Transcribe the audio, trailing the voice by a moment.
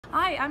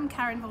Hi, I'm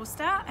Karen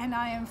Vorster and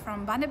I am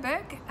from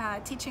Bundaberg,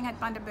 teaching at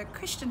Bundaberg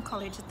Christian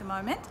College at the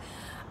moment.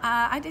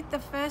 I did the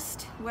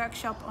first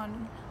workshop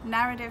on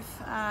narrative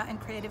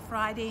and creative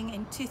writing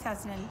in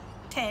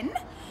 2010,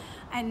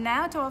 and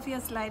now 12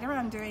 years later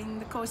I'm doing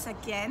the course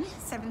again,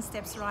 7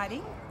 Steps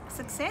Writing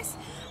Success,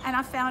 and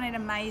I found it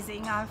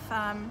amazing.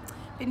 I've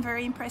been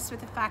very impressed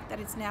with the fact that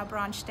it's now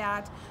branched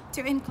out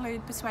to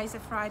include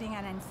persuasive writing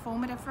and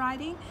informative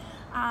writing.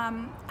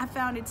 I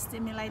found it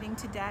stimulating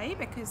today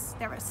because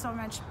there are so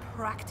much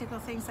practical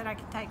things that I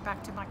can take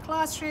back to my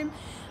classroom,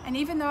 and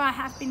even though I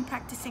have been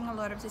practicing a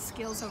lot of the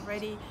skills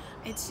already,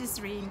 it's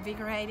just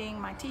reinvigorating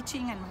my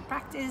teaching and my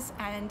practice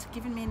and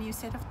given me a new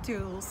set of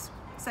tools.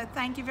 So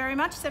thank you very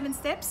much, 7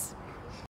 Steps.